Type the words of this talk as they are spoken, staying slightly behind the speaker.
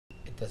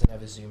doesn't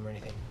have a zoom or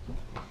anything.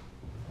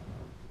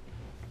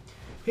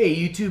 Hey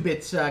YouTube,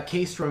 it's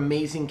Case from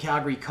Amazing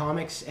Calgary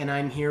Comics, and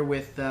I'm here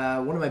with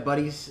one of my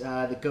buddies.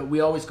 We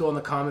always go on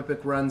the comic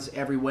book runs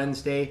every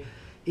Wednesday.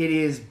 It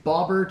is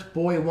Bobbert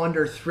Boy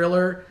Wonder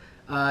Thriller.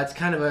 It's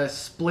kind of a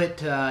split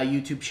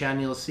YouTube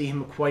channel. You'll see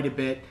him quite a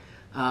bit.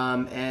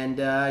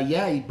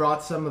 Yeah, he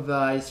brought some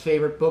of his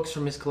favorite books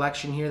from his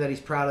collection here that he's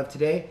proud of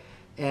today.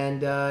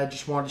 And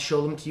just wanted to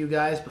show them to you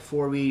guys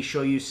before we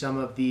show you some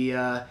of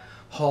the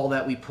haul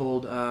that we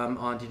pulled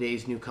on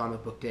today's new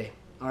comic book day.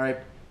 All right.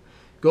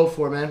 Go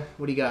for it, man.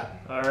 What do you got?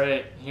 All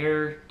right,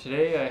 here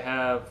today I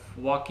have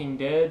Walking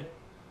Dead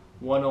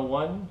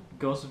 101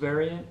 Ghost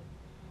variant.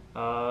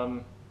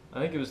 I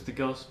think it was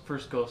the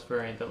first Ghost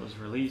variant that was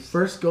released.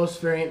 First Ghost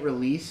variant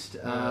released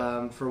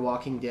for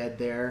Walking Dead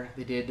there.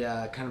 They did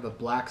kind of a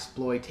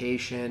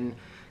blaxploitation,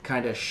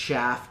 kind of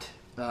Shaft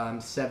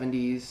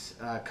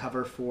 70s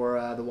cover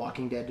for the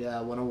Walking Dead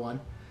 101.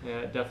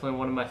 Yeah, definitely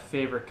one of my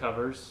favorite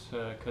covers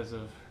because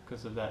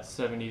of that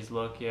 70s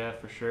look, yeah,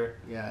 for sure.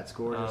 Yeah, it's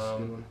gorgeous.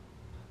 Good one.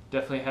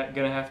 Definitely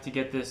gonna have to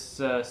get this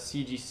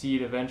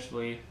CGC'd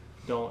eventually.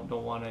 Don't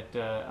want it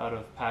out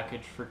of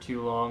package for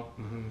too long.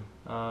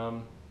 Mm-hmm.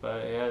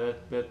 But yeah,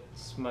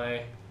 that's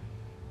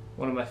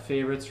one of my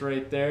favorites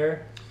right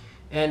there.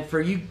 And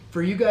for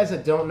you guys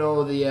that don't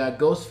know, the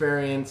Ghost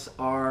variants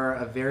are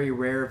a very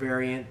rare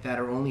variant that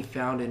are only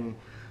found in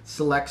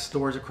select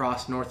stores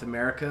across North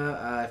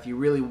America. If you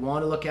really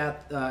want to look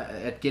at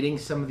getting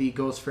some of the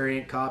Ghost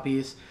variant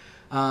copies,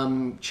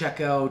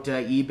 check out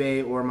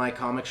eBay or My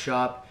Comic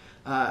Shop.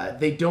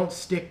 They don't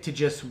stick to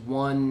just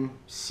one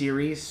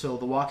series, so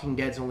The Walking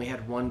Dead's only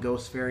had one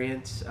Ghost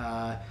variant.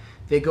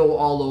 They go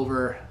all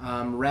over.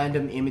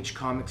 Random Image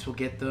Comics will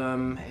get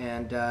them,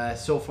 and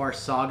so far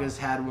Saga's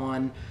had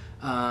one.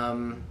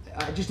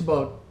 Just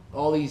about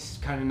all these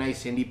kind of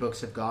nice indie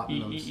books have gotten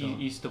them. So.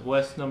 East of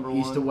West #1.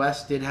 East of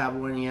West did have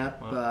one,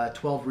 yep.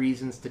 12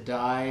 Reasons to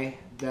Die.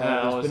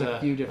 There's been a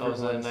few different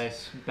ones. That was a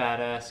nice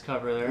badass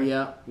cover there.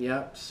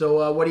 Yep.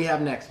 So what do you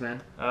have next,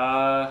 man?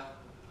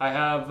 I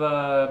have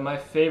my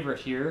favorite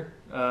here,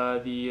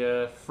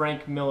 the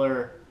Frank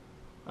Miller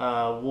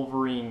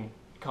Wolverine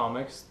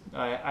comics.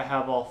 I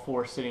have all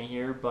four sitting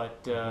here,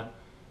 but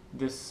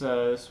this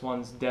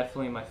one's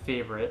definitely my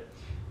favorite.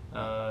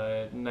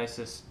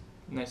 Nicest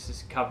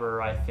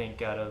cover, I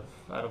think, out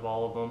of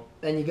all of them.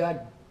 And you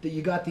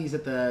got these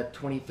at the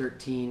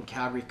 2013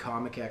 Calgary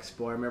Comic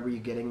Expo. I remember you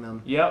getting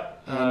them.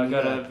 Yep,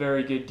 got a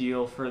very good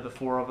deal for the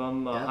four of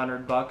them, yep.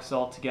 $100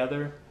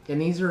 altogether. And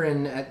these are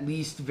in at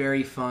least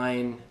very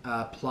fine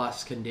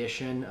plus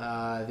condition.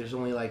 There's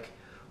only like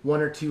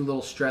one or two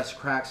little stress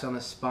cracks on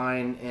the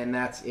spine, and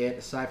that's it.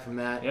 Aside from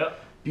that, yep.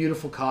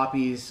 Beautiful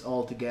copies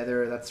all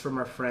together. That's from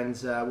our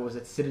friends, what was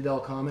it, Citadel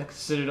Comics?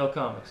 Citadel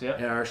Comics, yeah.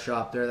 In our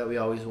shop there that we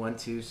always went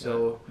to.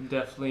 So yeah,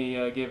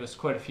 definitely gave us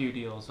quite a few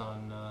deals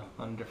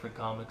on different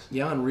comics.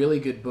 Yeah, on really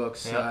good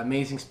books. Yeah.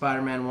 Amazing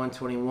Spider-Man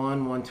 121,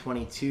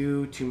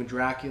 122, Tomb of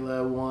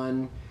Dracula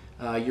 1.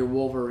 Your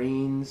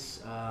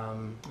Wolverines,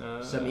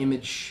 some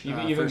Image. You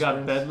even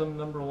got Bedlam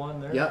 #1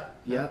 there.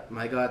 Yep.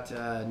 I got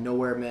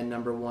Nowhere Men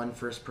 #1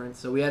 first print.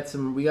 So we got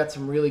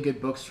some really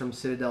good books from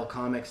Citadel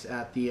Comics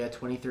at the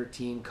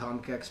 2013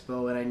 Comic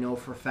Expo, and I know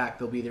for a fact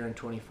they'll be there in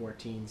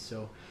 2014.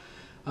 So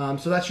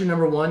that's your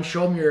 #1.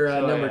 Show them your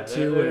number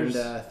 2 and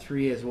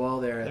 3 as well.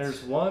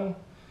 There's one.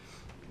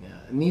 Yeah,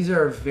 and these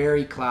are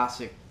very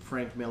classic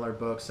Frank Miller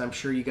books. I'm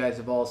sure you guys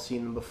have all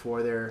seen them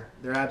before. They're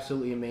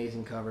absolutely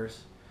amazing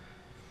covers.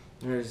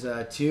 There's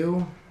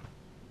 2.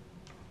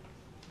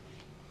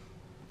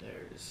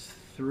 There's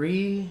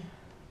 3.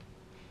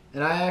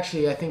 And I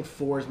think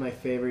 4 is my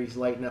favorite. He's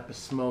lighting up a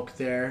smoke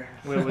there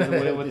with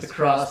the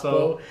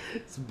crossbow.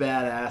 It's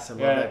badass. I love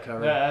that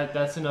cover. Yeah,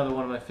 that's another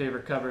one of my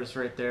favorite covers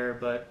right there.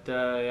 But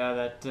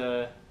that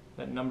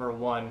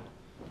 #1,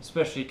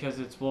 especially because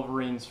it's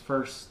Wolverine's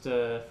first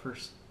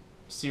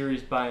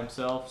series by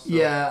himself. So.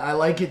 Yeah, I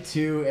like it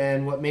too.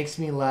 And what makes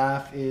me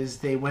laugh is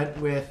they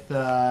went with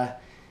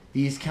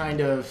these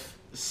kind of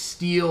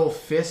steel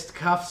fist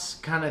cuffs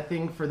kind of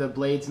thing for the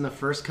blades in the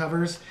first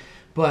covers,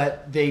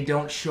 but they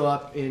don't show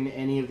up in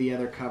any of the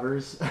other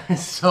covers.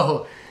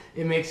 So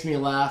it makes me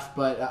laugh,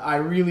 but I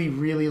really,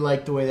 really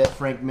like the way that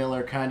Frank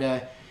Miller kind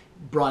of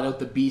brought out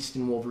the beast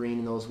in Wolverine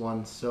in those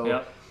ones. So,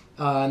 yep.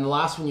 And the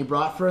last one you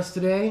brought for us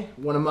today,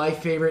 one of my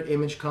favorite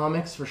Image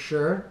comics for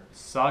sure.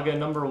 Saga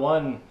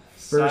 #1.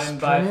 First signed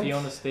by print.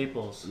 Fiona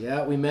Staples.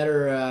 Yeah, we met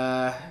her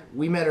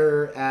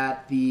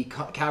at the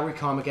Calgary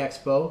Comic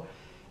Expo,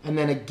 and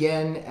then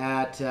again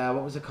at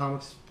what was the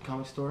comic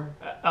store?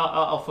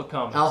 Alpha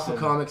Comics. Alpha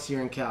Comics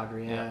here in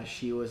Calgary. Yeah,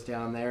 she was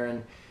down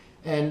there,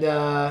 and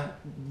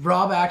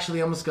Rob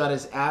actually almost got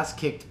his ass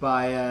kicked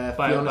by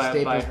Fiona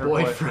Staples'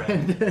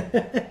 boyfriend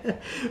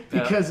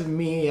because of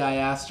me. I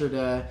asked her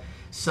to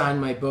sign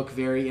my book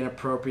very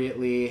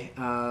inappropriately,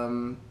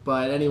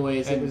 but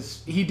anyways,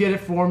 he did it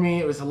for me.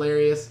 It was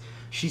hilarious.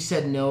 She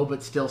said no,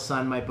 but still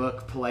signed my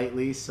book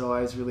politely, so I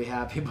was really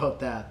happy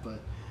about that. But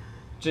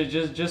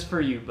Just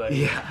for you, buddy.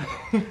 Yeah,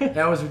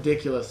 that was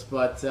ridiculous.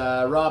 But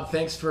Rob,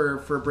 thanks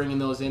for bringing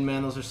those in,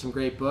 man. Those are some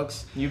great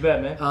books. You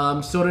bet,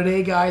 man. So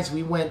today, guys,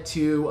 we went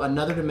to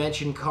Another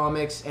Dimension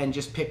Comics and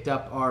just picked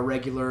up our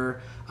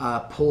regular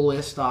pull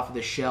list off of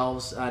the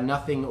shelves.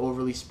 Nothing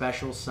overly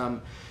special.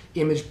 Some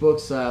Image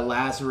books,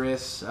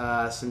 Lazarus,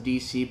 some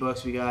DC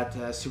books. We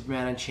got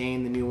Superman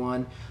Unchained, the new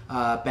one,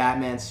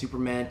 Batman,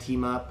 Superman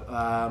Team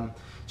Up.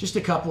 Just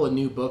a couple of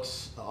new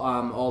books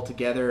all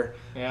together.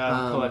 Yeah,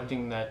 I'm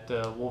collecting that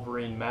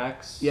Wolverine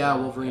Max. Yeah,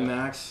 Wolverine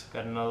Max.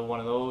 Got another one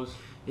of those.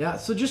 Yeah,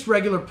 so just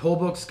regular pull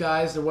books,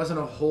 guys. There wasn't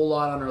a whole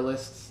lot on our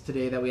lists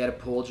today that we had to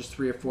pull, just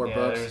 3 or 4 books.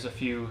 Yeah, there's a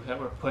few that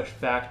were pushed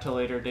back to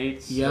later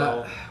dates. Yeah,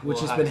 so which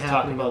we'll has been have to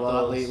happening talk a about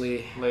lot those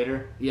lately.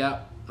 Later. Yeah.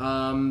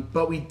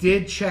 But we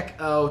did check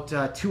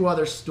out 2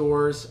 other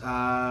stores.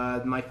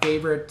 My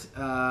favorite,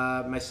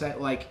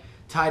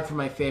 tied for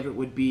my favorite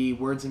would be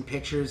Words and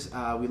Pictures.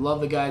 We love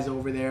the guys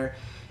over there.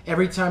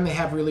 Every time they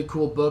have really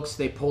cool books,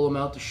 they pull them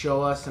out to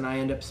show us, and I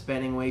end up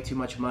spending way too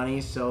much money.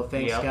 So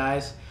thanks,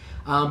 guys.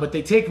 But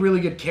they take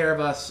really good care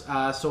of us.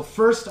 So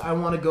first, I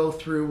want to go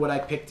through what I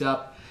picked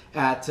up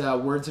at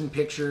Words and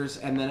Pictures,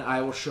 and then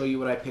I will show you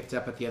what I picked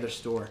up at the other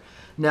store.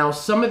 Now,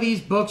 some of these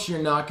books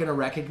you're not going to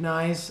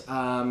recognize,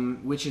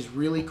 which is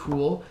really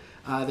cool.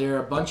 There are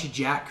a bunch of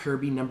Jack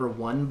Kirby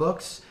 #1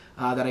 books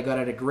that I got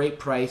at a great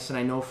price, and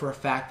I know for a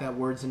fact that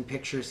Words and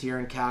Pictures here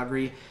in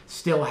Calgary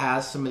still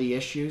has some of the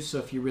issues, so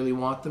if you really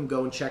want them,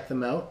 go and check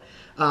them out.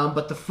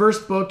 But the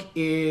first book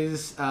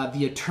is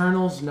The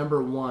Eternals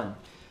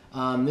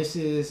 #1. This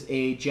is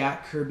a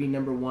Jack Kirby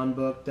 #1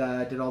 book.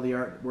 Did all the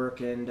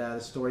artwork and the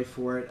story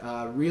for it.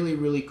 Really,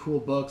 really cool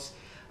books.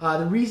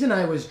 The reason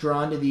I was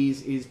drawn to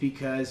these is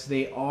because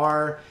they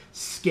are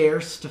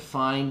scarce to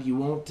find. You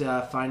won't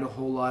find a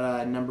whole lot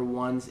of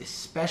 #1s,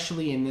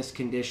 especially in this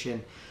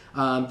condition.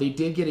 They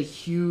did get a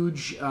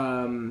huge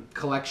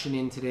collection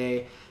in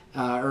today,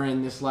 or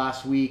in this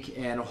last week,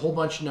 and a whole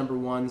bunch of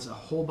 #1s, a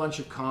whole bunch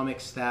of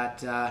comics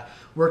that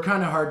were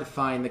kind of hard to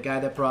find. The guy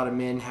that brought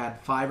them in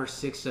had 5 or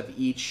 6 of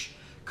each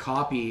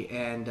copy,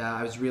 and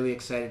I was really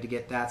excited to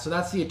get that. So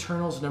that's the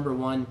Eternals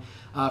 #1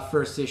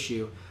 first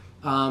issue.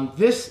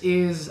 This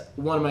is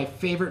one of my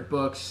favorite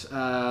books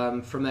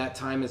from that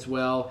time as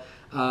well,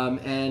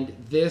 and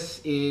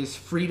this is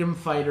Freedom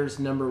Fighters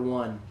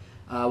 #1.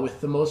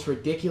 With the most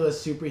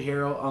ridiculous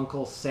superhero,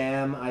 Uncle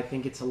Sam. I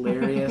think it's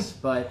hilarious,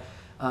 but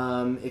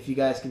if you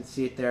guys can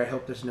see it there, I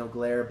hope there's no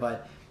glare.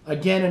 But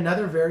again,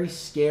 another very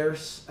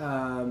scarce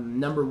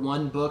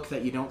 #1 book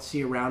that you don't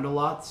see around a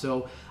lot,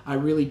 so I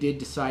really did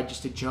decide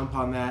just to jump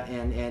on that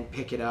and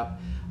pick it up.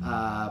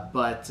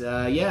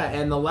 Yeah,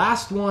 and the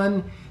last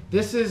one,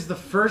 this is the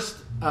first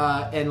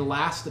and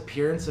last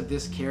appearance of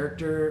this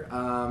character.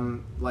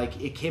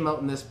 It came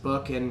out in this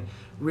book and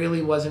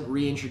really wasn't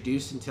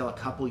reintroduced until a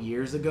couple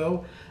years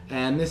ago.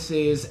 And this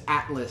is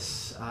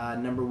Atlas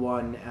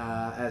 #1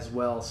 as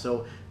well.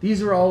 So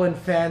these are all in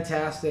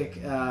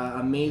fantastic,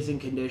 amazing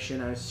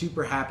condition. I was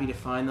super happy to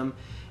find them.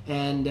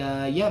 And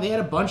yeah, they had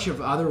a bunch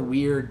of other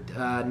weird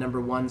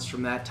 #1s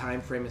from that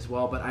time frame as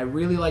well. But I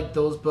really liked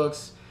those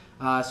books,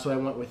 so I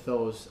went with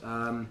those.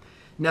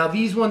 Now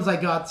these ones I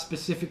got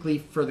specifically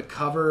for the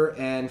cover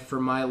and for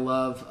my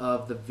love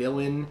of the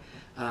villain.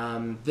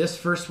 This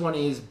first one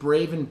is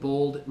Brave and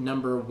Bold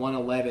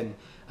 #111.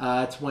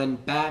 It's when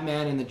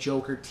Batman and the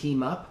Joker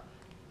team up,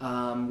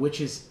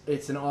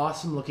 it's an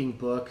awesome looking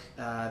book.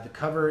 The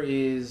cover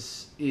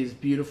is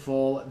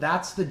beautiful.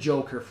 That's the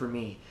Joker for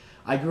me.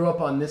 I grew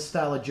up on this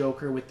style of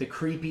Joker with the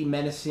creepy,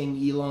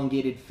 menacing,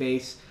 elongated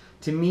face.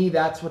 To me,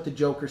 that's what the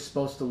Joker's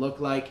supposed to look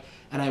like,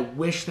 and I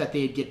wish that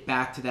they'd get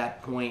back to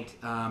that point.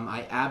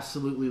 I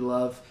absolutely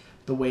love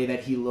the way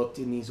that he looked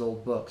in these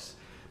old books.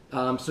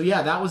 So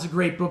yeah, that was a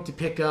great book to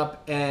pick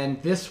up,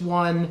 and this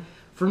one,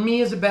 for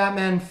me as a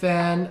Batman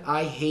fan,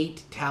 I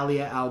hate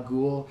Talia al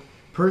Ghul.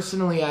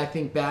 Personally, I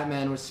think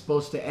Batman was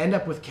supposed to end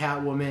up with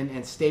Catwoman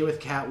and stay with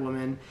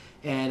Catwoman,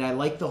 and I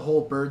like the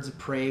whole Birds of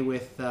Prey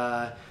with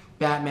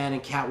Batman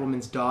and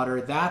Catwoman's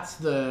daughter.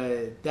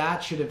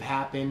 That should have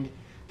happened.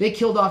 They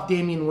killed off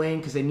Damian Wayne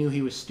because they knew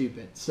he was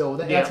stupid. So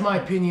that's my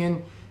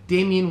opinion.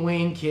 Damian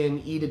Wayne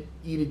can eat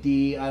a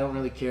D. I don't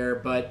really care.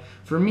 But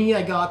for me,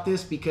 I got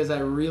this because I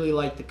really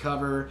like the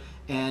cover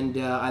and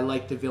I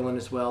like the villain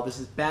as well. This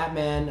is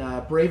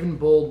Batman, Brave and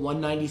Bold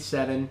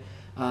 197.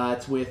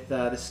 It's with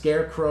the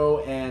Scarecrow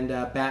and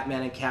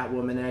Batman and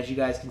Catwoman. And as you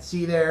guys can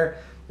see there,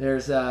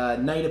 there's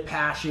Night of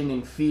Passion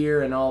and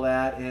Fear and all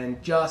that,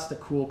 and just a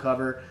cool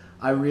cover.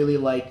 I really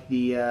like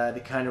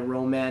the kind of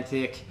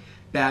romantic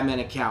Batman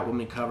and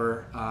Catwoman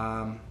cover.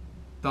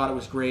 Thought it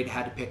was great.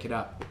 Had to pick it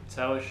up. That's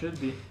how it should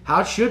be.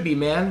 How it should be,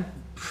 man.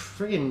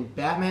 Friggin'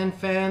 Batman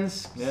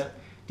fans. Yeah.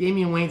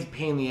 Damian Wayne's a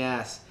pain in the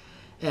ass.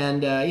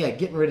 And yeah,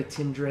 getting rid of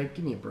Tim Drake.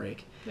 Give me a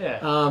break.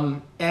 Yeah.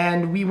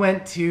 And we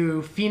went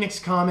to Phoenix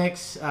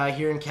Comics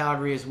here in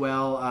Calgary as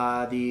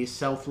well, the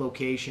South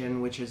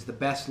location, which is the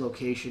best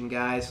location,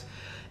 guys.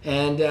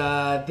 And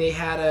they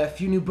had a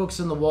few new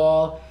books on the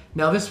wall.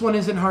 Now, this one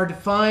isn't hard to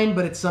find,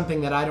 but it's something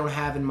that I don't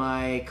have in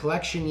my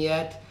collection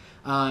yet.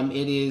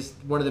 It is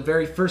one of the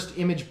very first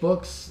Image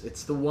books.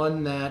 It's the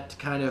one that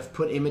kind of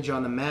put Image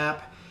on the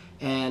map.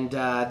 And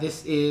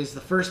this is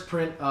the first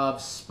print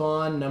of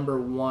Spawn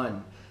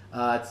 #1.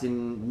 It's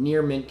in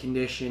near mint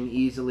condition,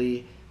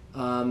 easily.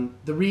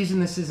 The reason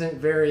this isn't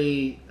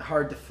very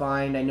hard to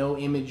find, I know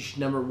Image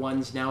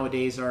 #1s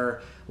nowadays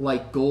are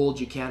like gold,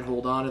 you can't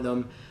hold on to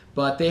them,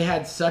 but they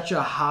had such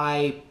a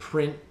high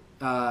print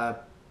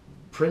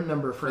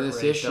number for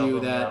this issue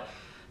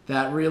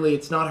that really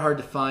it's not hard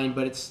to find,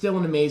 but it's still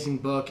an amazing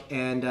book.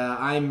 And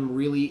I'm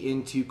really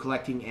into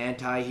collecting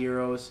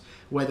anti-heroes,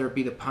 whether it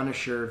be the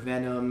Punisher,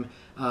 Venom.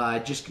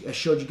 I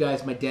showed you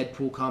guys my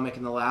Deadpool comic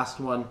in the last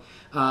one,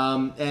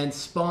 and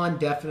Spawn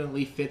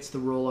definitely fits the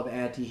role of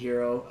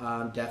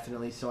anti-hero,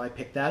 definitely, so I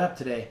picked that up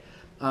today.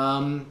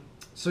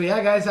 So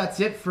yeah, guys, that's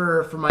it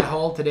for my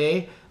haul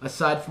today,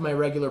 aside from my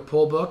regular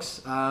pull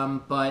books.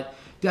 But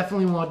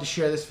definitely wanted to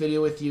share this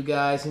video with you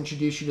guys,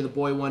 introduce you to the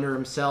Boy Wonder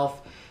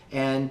himself.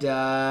 And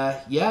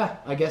yeah,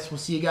 I guess we'll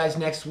see you guys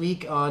next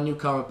week on New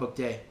Comic Book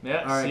Day.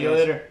 Yeah, all right, see you guys.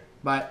 later.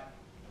 Bye.